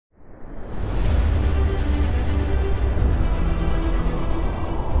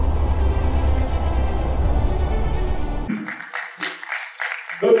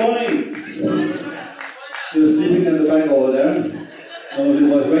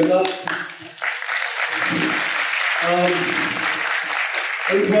wake up.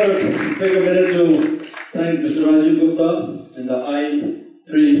 I just want to take a minute to thank Mr. Rajiv Gupta and the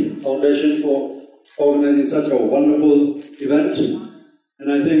I3 Foundation for organizing such a wonderful event.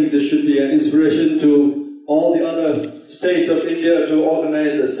 And I think this should be an inspiration to all the other states of India to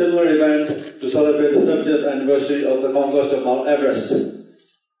organize a similar event to celebrate the 70th anniversary of the conquest of Mount Everest.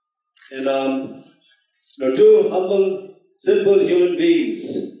 And two humble, simple human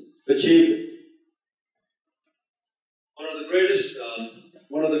beings achieved one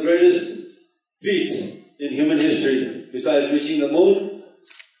of the greatest feats in human history. Besides reaching the moon,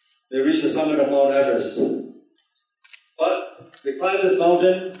 they reached the summit of Mount Everest. But they climbed this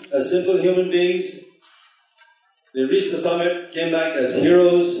mountain as simple human beings. They reached the summit, came back as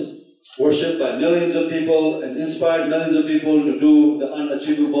heroes, worshipped by millions of people, and inspired millions of people to do the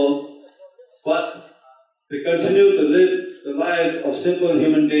unachievable. But they continued to live the lives of simple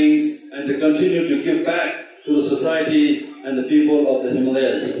human beings, and they continued to give back to the society and the people of the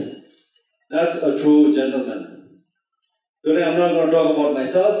Himalayas. That's a true gentleman. Today I'm not going to talk about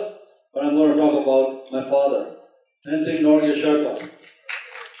myself, but I'm going to talk about my father, Tenzing Norgay Sherpa.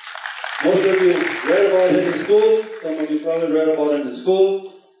 Most of you read about him in school, some of you probably read about him in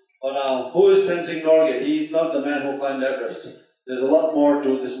school, but who is Tenzing Norgay? He's not the man who climbed Everest. There's a lot more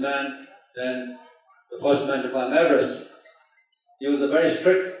to this man than the first man to climb Everest. He was a very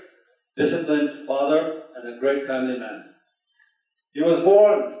strict, disciplined father and a great family man. He was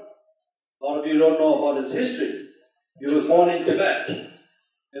born, a lot of you don't know about his history. He was born in Tibet,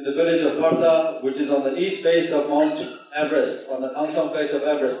 in the village of Partha, which is on the east face of Mount Everest, on the Thangsang face of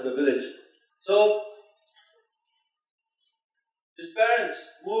Everest, the village. So, his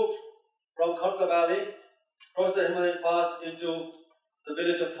parents moved from Kharta Valley, across the Himalayan pass into the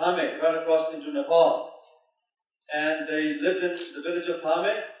village of Thame, right across into Nepal. And they lived in the village of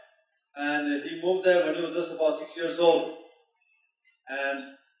Thame, and he moved there when he was just about 6 years old.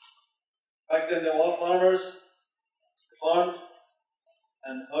 And back then they were all farmers. They farmed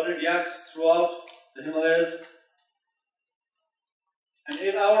and herded yaks throughout the Himalayas. And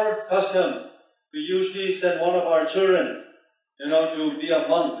in our custom, we usually send one of our children, to be a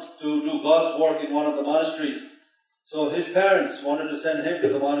monk, to do God's work in one of the monasteries. So his parents wanted to send him to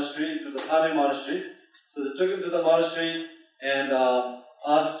the monastery, to the Thame monastery. So they took him to the monastery and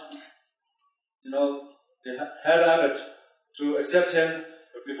asked, the head abbot to accept him.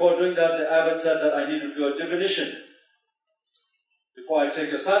 But before doing that, the abbot said that I need to do a divination before I take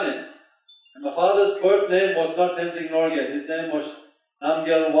your son in. And my father's birth name was not Tenzing Norgay. His name was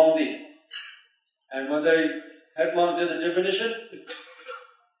Namgyal Wangdi. And when the head monk did the divination,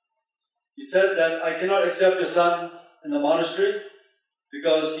 he said that I cannot accept your son in the monastery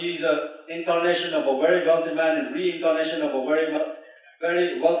because he's an incarnation of a very wealthy man and reincarnation of a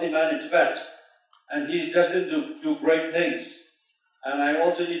very wealthy man in Tibet. And he's destined to do great things. And I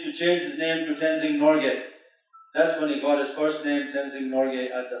also need to change his name to Tenzing Norgay. That's when he got his first name, Tenzing Norgay,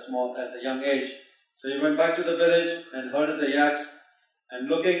 at the young age. So he went back to the village and herded the yaks, and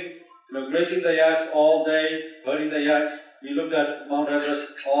grazing the yaks all day, herding the yaks. He looked at Mount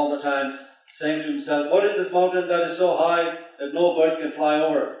Everest all the time, saying to himself, what is this mountain that is so high that no birds can fly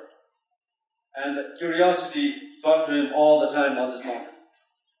over? And the curiosity got to him all the time on this mountain.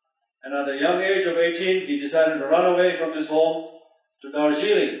 And at the young age of 18, he decided to run away from his home to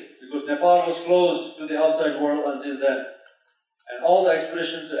Darjeeling, because Nepal was closed to the outside world until then. And all the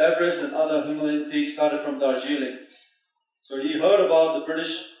expeditions to Everest and other Himalayan peaks started from Darjeeling. So he heard about the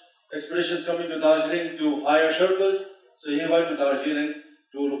British expeditions coming to Darjeeling to hire Sherpas, so he went to Darjeeling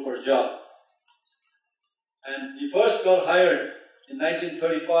to look for a job. And he first got hired in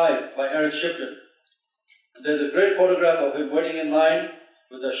 1935 by Eric Shipton. And there's a great photograph of him waiting in line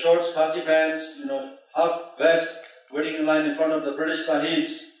with the shorts, khaki pants, half vest, waiting in line in front of the British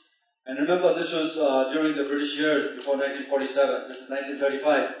Sahibs. And remember, this was during the British years before 1947. This is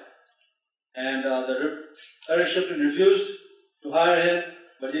 1935. And Eric Shipton refused to hire him,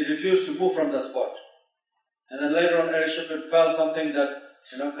 but he refused to move from the spot. And then later on, Eric Shipton felt something that,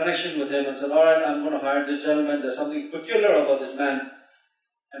 connection with him and said, all right, I'm going to hire this gentleman. There's something peculiar about this man.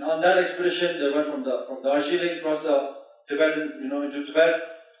 And on that expedition, they went from Darjeeling across the Tibetan, into Tibet,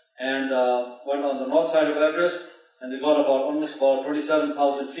 and went on the north side of Everest, and they got almost about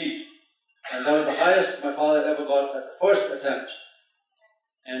 27,000 feet. And that was the highest my father ever got at the first attempt.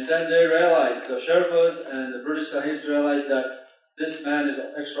 And then they realized, the Sherpas and the British Sahibs realized that this man is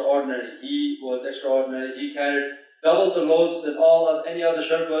extraordinary. He was extraordinary. He carried double the loads than any other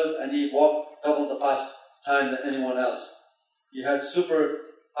Sherpas, and he walked double the fast time than anyone else. He had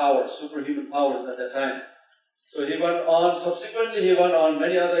superhuman powers at that time. So he went on, subsequently he went on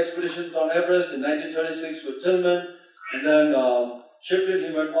many other expeditions on Everest in 1936 with Tillman, and then Shipley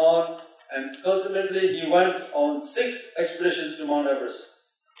he went on, and ultimately he went on 6 expeditions to Mount Everest.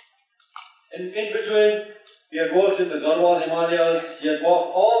 In between, he had worked in the Garhwal Himalayas, he had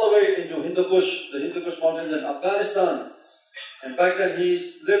walked all the way into Hindu Kush, the Hindu Kush mountains in Afghanistan, and back then he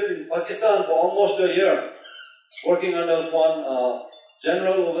lived in Pakistan for almost a year, working under one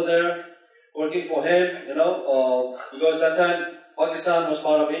general over there, working for him, because that time Pakistan was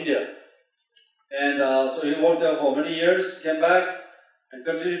part of India. And so he worked there for many years, came back, and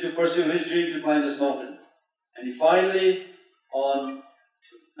continued to pursue his dream to climb this mountain. And he finally, on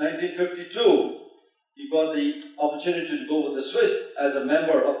 1952, he got the opportunity to go with the Swiss as a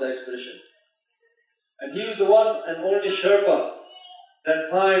member of the expedition. And he was the one and only Sherpa that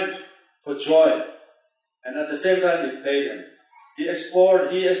climbed for joy. And at the same time, it paid him. He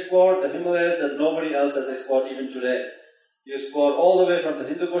explored the Himalayas that nobody else has explored even today. He explored all the way from the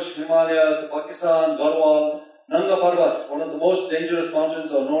Hindu Kush Himalayas, Pakistan, Garhwal, Nanga Parbat, one of the most dangerous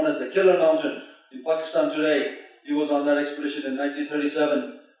mountains, or known as the Killer Mountain in Pakistan today. He was on that expedition in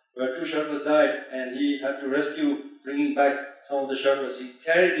 1937, where 2 Sherpas died, and he had to rescue, bringing back some of the Sherpas. He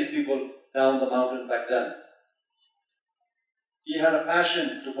carried these people down the mountain back then. He had a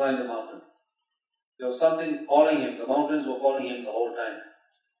passion to climb the mountain. There was something calling him. The mountains were calling him the whole time.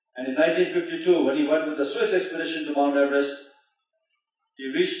 And in 1952, when he went with the Swiss expedition to Mount Everest,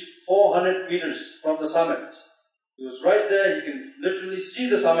 he reached 400 meters from the summit. He was right there. He can literally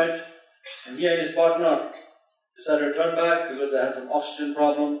see the summit. And he and his partner decided to turn back because they had some oxygen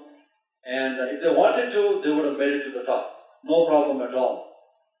problem. And if they wanted to, they would have made it to the top. No problem at all.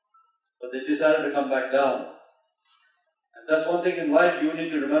 But they decided to come back down. And that's one thing in life you need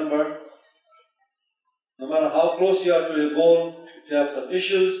to remember. No matter how close you are to your goal, if you have some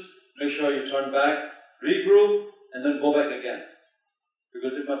issues, make sure you turn back, regroup, and then go back again.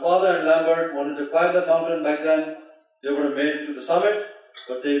 Because if my father and Lambert wanted to climb that mountain back then, they would have made it to the summit,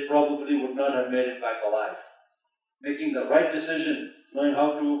 but they probably would not have made it back alive. Making the right decision, knowing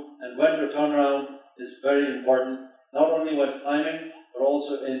how to and when to turn around is very important, not only when climbing, but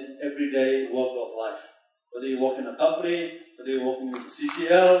also in everyday work of life. Whether you work in a company, whether you're working with the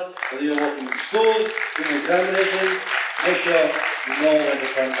CCL, whether you're working in school, doing examinations, make sure you know when to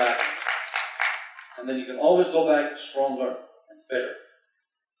turn back. And then you can always go back stronger and fitter.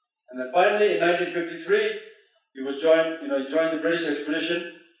 And then finally, in 1953, he joined the British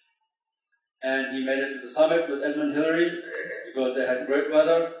expedition, and he made it to the summit with Edmund Hillary because they had great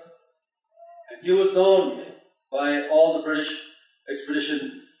weather. And he was known by all the British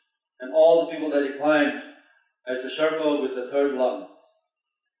expeditions and all the people that he climbed as the Sherpa with the 3rd lung,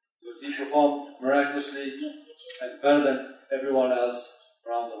 because he performed miraculously and better than everyone else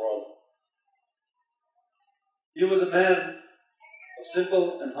around the world. He was a man of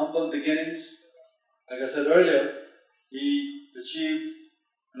simple and humble beginnings. Like I said earlier, he achieved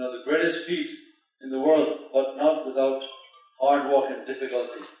the greatest feat in the world, but not without hard work and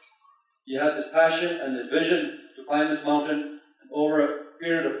difficulty. He had this passion and the vision to climb this mountain, and over a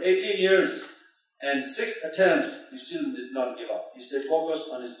period of 18 years, and 6 attempts, he still did not give up. He stayed focused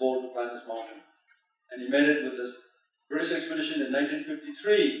on his goal to climb this mountain. And he made it with this British expedition in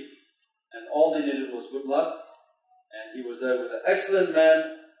 1953. And all they needed was good luck. And he was there with an excellent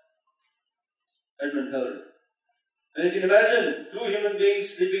man, Edmund Hillary. And you can imagine 2 human beings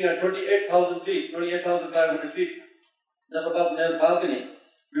sleeping at 28,000 feet, 28,500 feet. That's above their balcony.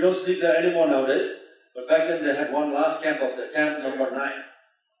 We don't sleep there anymore nowadays. But back then they had one last camp up there, camp number 9.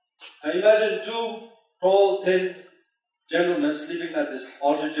 Now imagine 2 tall, thin gentlemen sleeping at this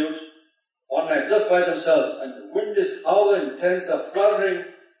altitude one night just by themselves, and the wind is howling, tents are fluttering,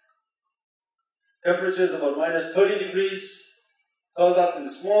 temperature is about minus 30 degrees, curled up in a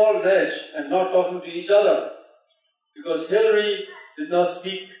small ledge and not talking to each other, because Hillary did not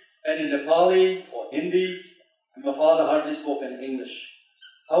speak any Nepali or Hindi, and my father hardly spoke any English.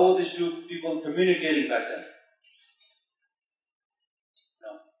 How were these 2 people communicating back then?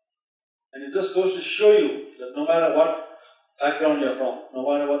 And it just goes to show you that no matter what background you're from, no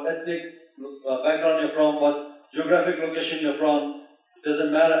matter what ethnic background you're from, what geographic location you're from, it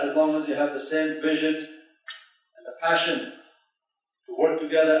doesn't matter as long as you have the same vision and the passion to work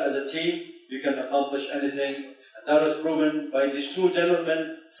together as a team, you can accomplish anything. And that was proven by these 2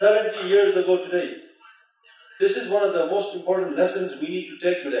 gentlemen 70 years ago today. This is one of the most important lessons we need to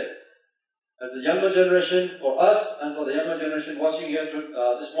take today. As the younger generation, for us and for the younger generation watching here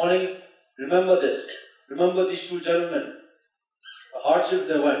this morning, remember this. Remember these 2 gentlemen, the hardships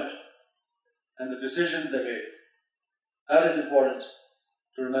they went, and the decisions they made. That is important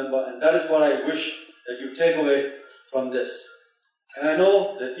to remember, and that is what I wish that you take away from this. And I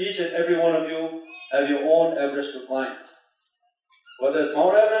know that each and every one of you have your own Everest to climb. Whether it's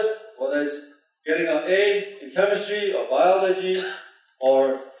Mount Everest, whether it's getting an A in chemistry or biology,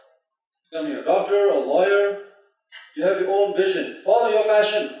 or becoming a doctor or lawyer, you have your own vision. Follow your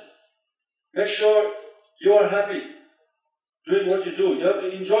passion. Make sure you are happy doing what you do. You have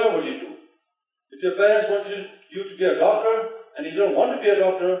to enjoy what you do. If your parents want you to be a doctor and you don't want to be a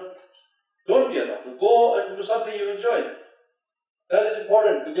doctor, don't be a doctor. Go and do something you enjoy. That is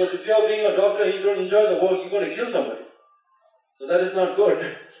important, because if you are being a doctor and you don't enjoy the work, you're going to kill somebody. So that is not good.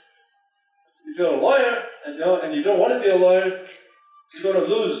 If you're a lawyer and you don't want to be a lawyer, you're going to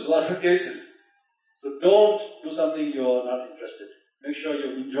lose a lot of cases. So don't do something you're not interested in. Make sure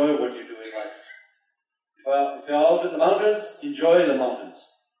you enjoy what you do in life. If you're out in the mountains, enjoy the mountains.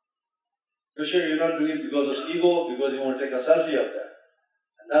 Make sure you're not doing it because of ego, because you want to take a selfie up there.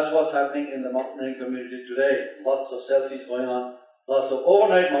 And that's what's happening in the mountaineering community today. Lots of selfies going on. Lots of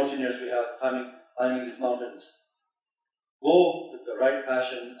overnight mountaineers we have climbing these mountains. Go with the right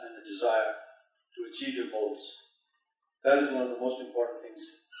passion and the desire to achieve your goals. That is one of the most important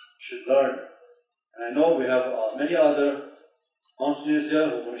things you should learn. And I know we have many other mountaineers here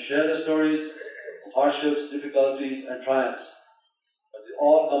who are going to share their stories, hardships, difficulties, and triumphs. But it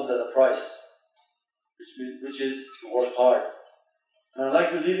all comes at a price, which is to work hard. And I'd like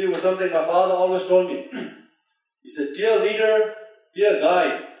to leave you with something my father always told me. He said, be a leader, be a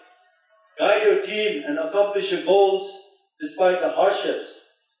guide. Guide your team and accomplish your goals despite the hardships.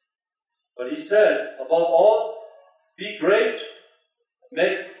 But he said, above all, be great,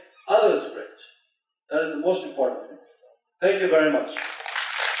 make others great. That is the most important thing. Thank you very much.